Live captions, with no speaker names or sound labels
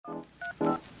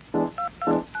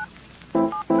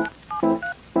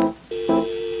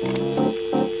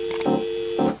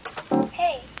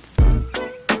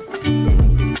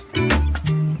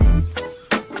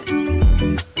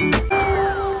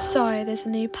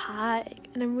pack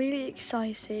and I'm really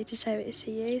excited to show it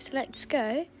to you, so let's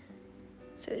go.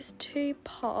 So it's 2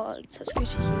 parts. Let's go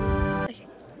to here. Okay.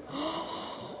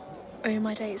 Oh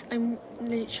my days, I'm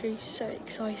literally so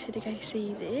excited to go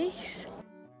see this.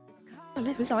 I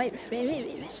love this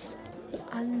outfit.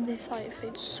 And this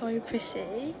outfit's so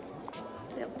pretty.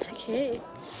 Little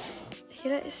tickets. Okay,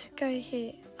 let's go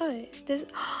here. Oh, there's...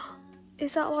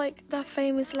 Is that like that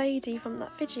famous lady from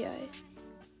that video?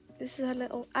 This is a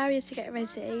little area to get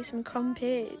ready. Some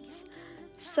crumpets.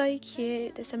 So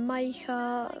cute. There's some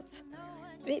makeup.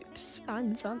 Lips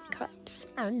and some cups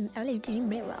and LED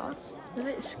mirror. Now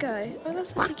let's go. Oh,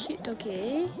 that's such a cute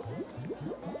doggy.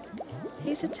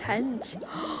 Here's a tent.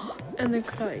 And the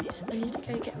clothes. I need to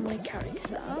go get my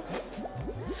character.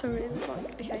 Sorry, it's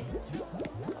like, okay.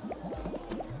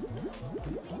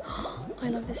 I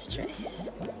love this dress.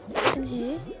 What's in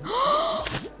here?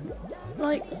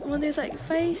 Like one of those like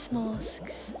face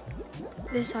masks.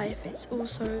 This outfit's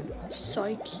also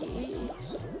so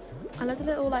cute. I love the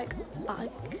little like bag.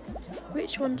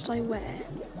 Which one should I wear?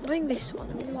 I think this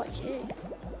one. I really like it.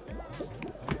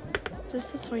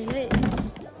 Just the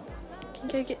toilets. Can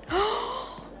go get.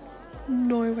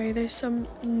 No way. There's some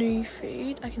new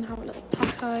food. I can have a little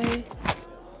taco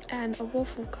and a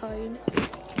waffle cone.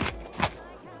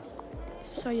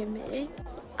 So yummy.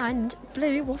 And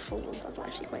blue waffles. That's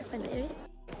actually quite funny.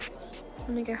 I'm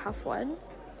gonna go have one.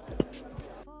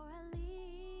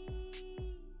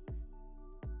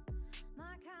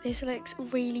 This looks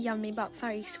really yummy but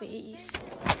very sweet.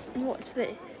 And what's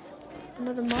this?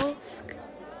 Another mask?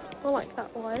 I like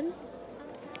that one.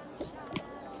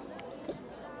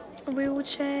 A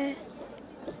wheelchair.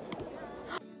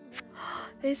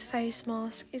 This face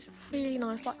mask is really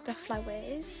nice, like the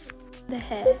flowers. The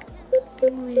hair.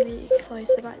 I'm really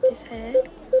excited about this hair.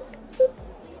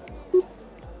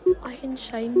 I can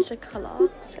change the colour.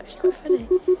 It's actually quite funny.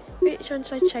 Which one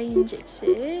should I change it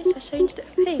to? Should I change it to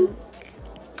pink?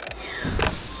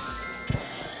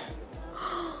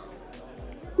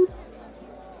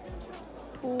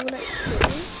 Oh, let's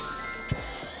see.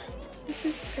 This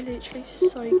is literally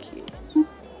so cute. I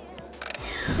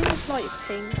think it's light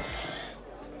pink.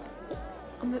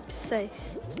 I'm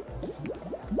obsessed.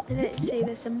 And let's see,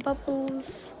 there's some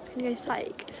bubbles. I'm gonna go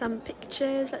take some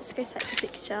pictures. Let's go take a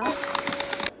picture.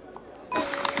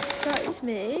 That's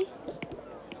me.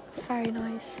 Very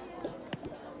nice.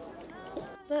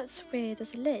 That's weird,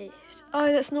 there's a lift.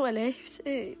 Oh, that's not a lift.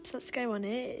 Oops, let's go on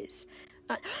it.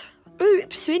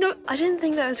 Oops, I didn't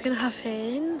think that was gonna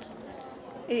happen.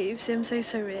 Oops, I'm so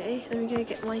sorry. Let me go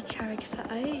get my character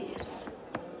out.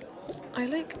 I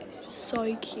look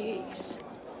so cute.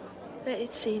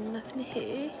 Let's see, nothing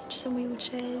here. Just some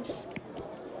wheelchairs.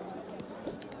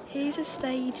 Here's a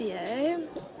stadium.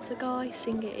 There's a guy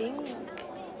singing.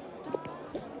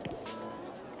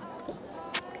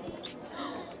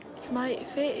 Some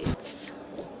outfits.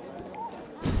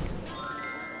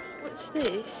 What's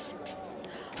this?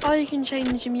 Oh, you can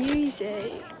change your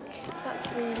music. That's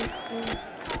really cool.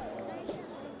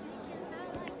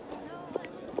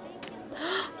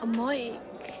 A mic.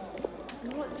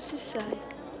 What does this say?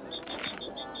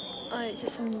 Oh, it's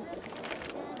just some,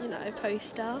 you know,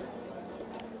 poster.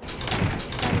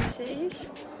 Faces.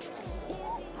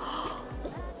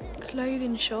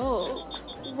 Clothing shop.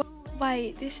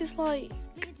 Wait, this is like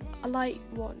a light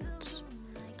wand.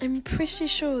 I'm pretty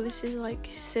sure this is like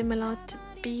similar to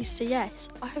BCS.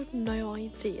 I have no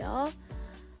idea.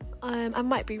 I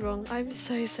might be wrong. I'm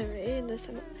so sorry. And there's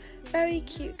some very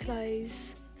cute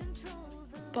clothes.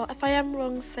 But if I am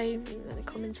wrong, say me in the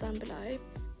comments down below.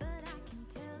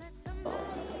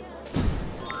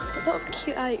 A lot of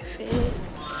cute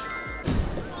outfits.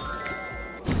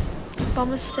 But I'm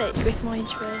gonna stick with my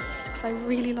dress because I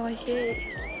really like it.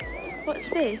 What's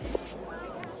this?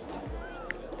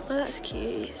 Oh, that's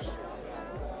cute.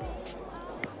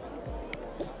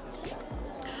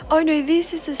 Oh no,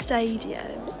 this is a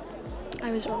stadium. I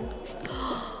was wrong.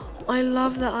 I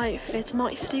love that outfit. I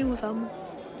might steal them.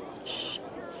 Shh.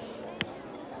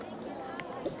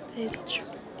 There's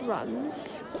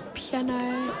drums,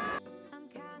 piano.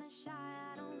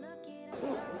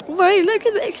 Wait, look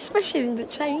at the expression, the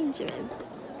change in him.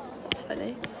 That's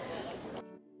funny.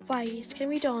 Wait, can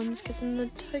we dance? Because in the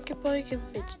𝚃𝙷𝙾𝙼𝙼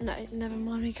video... No, never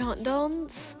mind, we can't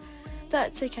dance.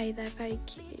 That's okay, they're very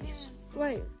cute.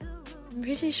 Wait, I'm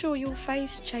pretty sure your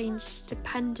face changes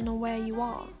depending on where you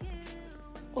are.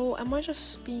 Or am I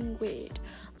just being weird?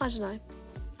 I don't know.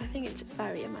 I think it's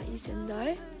very amazing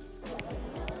though.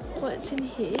 What's in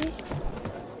here?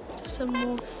 Just some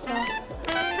more stuff.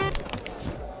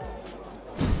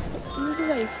 Look at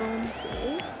those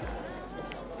fancy.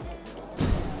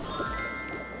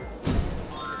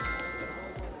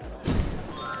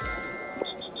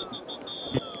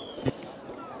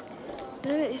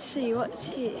 see what's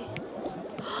here.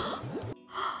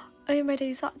 Oh my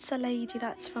days, that's a lady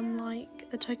that's from like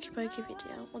the Toca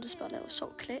video. I'll just put a little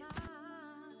short clip.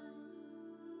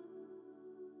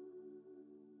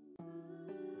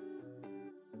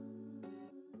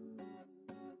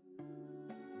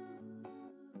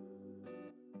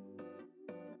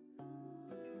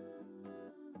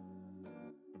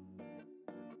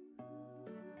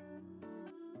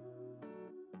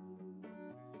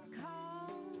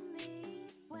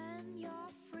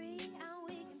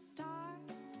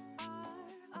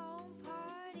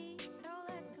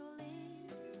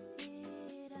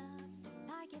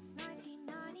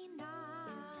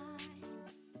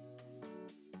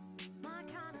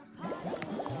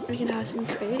 We can have some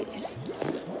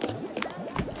crisps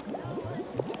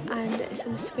and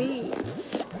some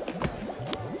sweets.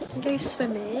 We can go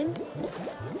swimming.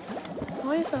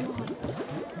 Why is that on?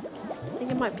 I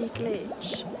think it might be a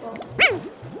glitch.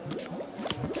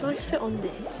 But can I sit on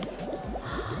this?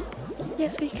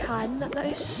 Yes, we can. That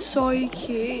is so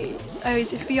cute. Oh,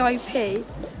 is it VIP?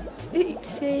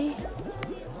 Oopsie.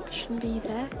 I shouldn't be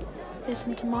there. There's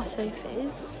some tomato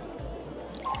fizz.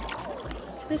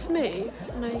 This move?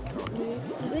 No, you can't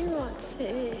move. I think that's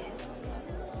it.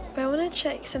 But I want to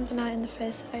check something out in the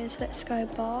first area, so let's go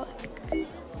back. Okay,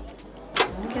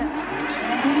 that's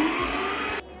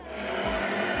cute.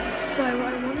 So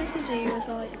what I wanted to do was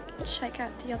like check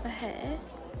out the other hair.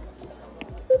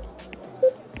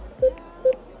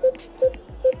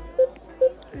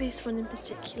 This one in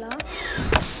particular.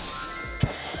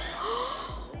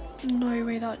 No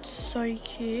way, that's so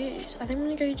cute. I think I'm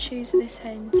gonna go choose this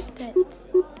hair instead.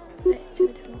 Let's do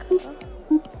a different colour.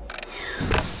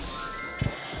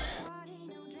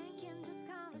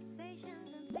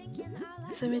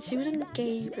 So Matilda and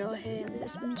Gabriel here, and they're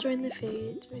just enjoying the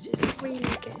food, which is really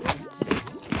good.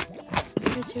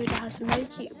 Matilda has some very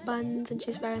cute buns, and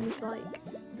she's wearing this like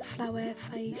flower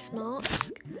face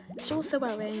mask. She's also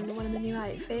wearing one of the new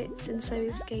outfits, and so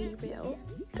is Gabriel.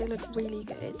 They look really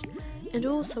good. And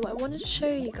also what I wanted to show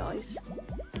you guys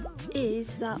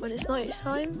is that when it's night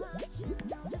time,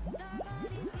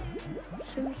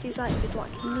 since these outfits are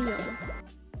like neon,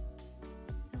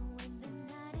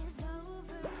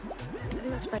 I think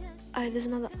that's right. Oh, there's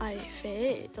another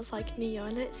outfit that's like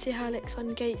neon. Let's see how it looks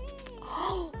on Gabe.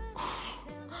 Oh,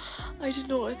 I did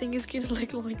not think it's gonna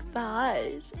look like that.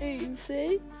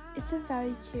 Oopsie. It's a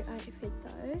very cute outfit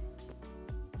though.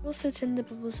 Also turn the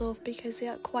bubbles off because they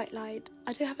are quite loud.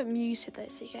 I do have it muted though,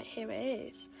 so you can't hear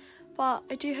it. But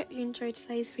I do hope you enjoyed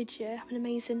today's video. Have an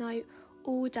amazing night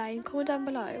all day, and comment down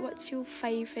below what's your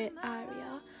favourite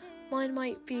area. Mine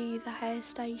might be the hair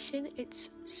station.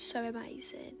 It's so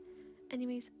amazing.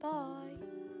 Anyways, bye.